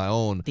 find out on my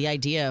own. The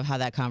idea of how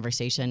that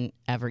conversation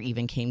ever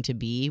even came to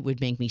be would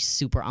make me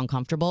super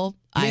uncomfortable.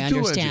 Me I too,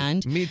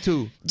 understand. Angie. Me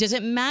too. Does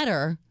it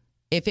matter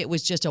if it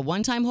was just a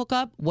one-time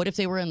hookup? What if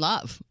they were in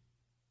love?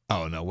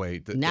 Oh, no,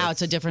 wait. Now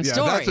it's a different Yeah,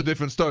 story. that's a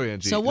different story,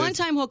 Angie. So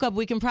one-time hookup,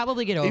 we can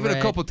probably get over Even it.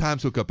 a couple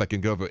times hookup, I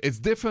can get over. It's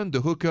different,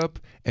 the hookup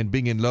and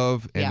being in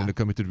love and in a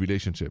committed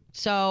relationship.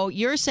 So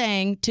you're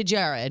saying to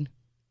Jared,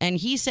 and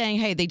he's saying,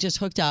 hey, they just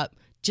hooked up.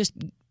 Just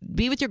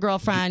be with your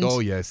girlfriend. Oh,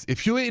 yes.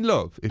 If you're in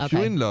love,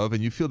 you're in love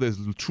and you feel there's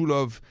true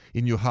love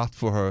in your heart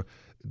for her,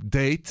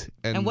 date.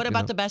 And what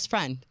about the best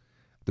friend?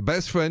 The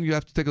best friend, you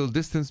have to take a little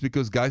distance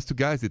because guys to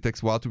guys, it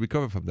takes a while to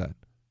recover from that.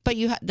 But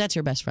that's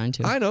your best friend,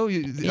 too. I know.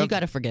 You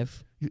got to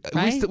forgive.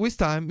 Right? With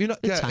time.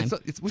 It's time.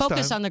 It's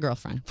Focus time. on the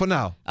girlfriend. For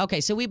now.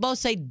 Okay, so we both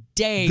say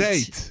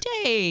date.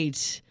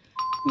 Date.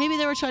 Maybe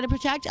they were trying to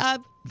protect.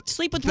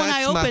 Sleep with one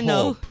eye That's my open,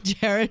 though, hope.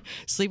 Jared.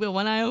 Sleep with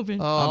one eye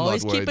open. Oh,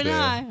 Always I'm not keep an worried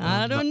eye. there.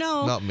 I don't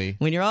know. Not me.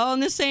 When you're all in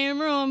the same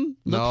room,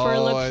 look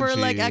No, for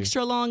like Angie.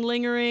 extra long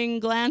lingering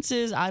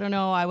glances. I don't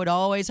know. I would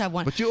always have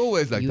one. But you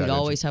always like You that. would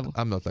always Angie. have.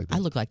 I'm not like that. I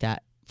look like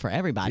that for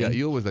everybody. Yeah,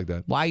 you always like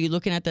that. Why are you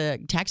looking at the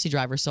taxi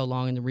driver so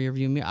long in the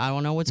rearview mirror? I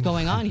don't know what's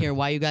going on here.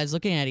 Why are you guys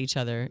looking at each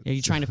other? Are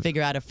you trying to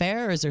figure out a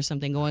fare, or is there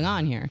something going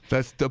on here?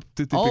 That's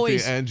typically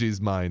Always-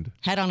 Angie's mind.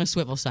 Head on a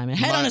swivel, Simon.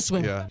 Head on a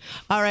swivel. Yeah.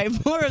 All right,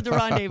 more of The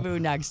Rendezvous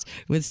next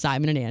with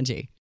Simon and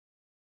Angie.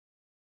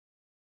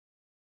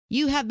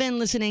 You have been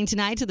listening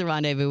tonight to The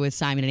Rendezvous with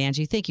Simon and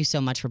Angie. Thank you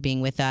so much for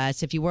being with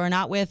us. If you were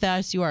not with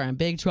us, you are in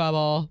big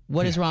trouble.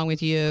 What is wrong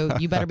with you?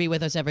 You better be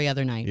with us every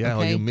other night. Yeah,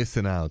 okay? or you're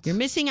missing out. You're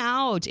missing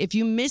out. If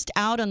you missed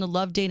out on the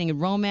love, dating, and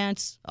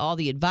romance, all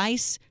the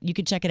advice, you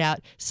can check it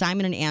out,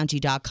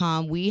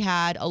 simonandangie.com. We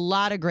had a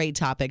lot of great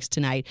topics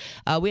tonight.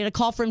 We had a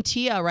call from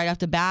Tia right off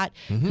the bat,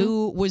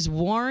 who was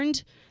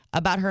warned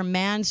about her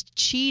man's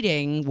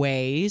cheating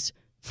ways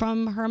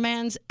from her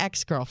man's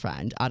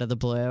ex-girlfriend out of the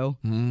blue.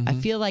 I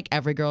feel like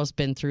every girl's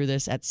been through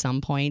this at some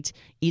point.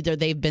 Either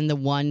they've been the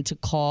one to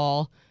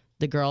call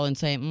the girl and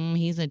say,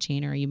 he's a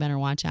cheater, you better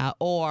watch out,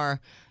 or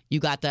you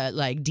got the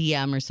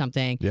DM or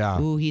something. Yeah.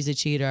 Ooh, he's a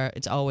cheater.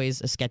 It's always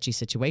a sketchy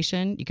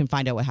situation. You can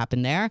find out what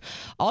happened there.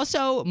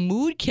 Also,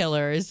 mood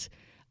killers.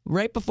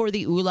 Right before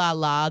the ooh la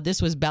la, this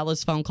was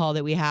Bella's phone call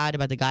that we had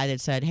about the guy that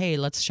said, hey,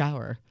 let's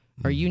shower.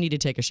 Or you need to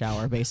take a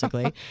shower,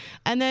 basically.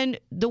 And then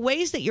the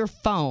ways that your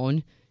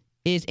phone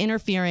is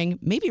interfering,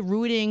 maybe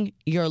ruining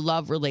your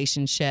love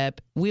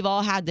relationship. We've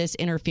all had this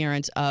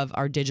interference of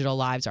our digital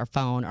lives, our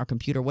phone, our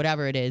computer,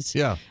 whatever it is.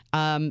 Yeah.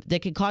 That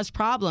could cause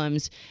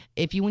problems.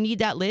 If you need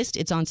that list,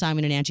 it's on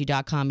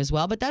simonandangie.com as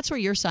well. But that's where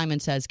your Simon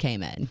Says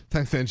came in.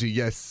 Thanks, Angie.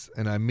 Yes,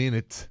 and I mean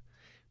it.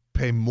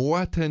 Pay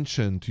more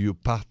attention to your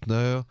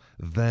partner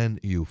than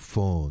your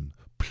phone,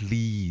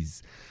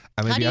 please.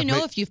 How do you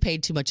know if you've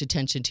paid too much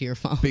attention to your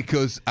phone?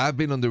 Because I've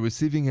been on the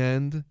receiving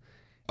end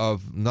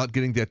of not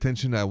getting the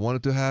attention I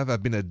wanted to have.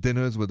 I've been at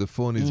dinners where the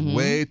phone is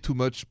way too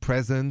much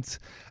present.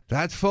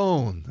 That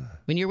phone.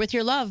 When you're with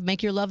your love,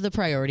 make your love the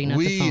priority, not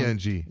the phone.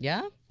 Angie.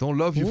 Yeah? Don't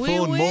love your Oui,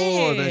 phone oui.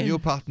 more than your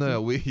partner.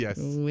 Yes.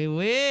 Oui.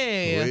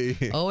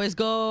 Oui. Always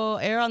go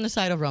err on the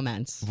side of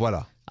romance.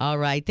 Voilà. All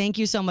right. Thank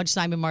you so much,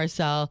 Simon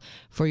Marcel,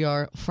 for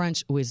your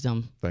French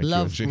wisdom. Thank you,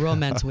 Love, Angie.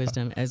 romance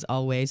wisdom, as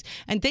always.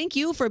 And thank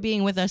you for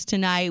being with us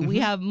tonight. We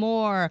have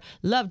more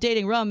love,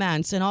 dating,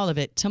 romance, and all of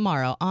it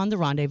tomorrow on The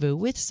Rendezvous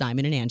with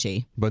Simon and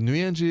Angie. Bonne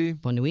nuit, Angie.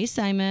 Bonne nuit,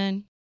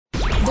 Simon.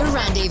 The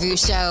Rendezvous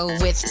Show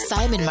with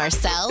Simon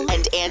Marcel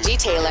and Angie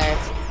Taylor.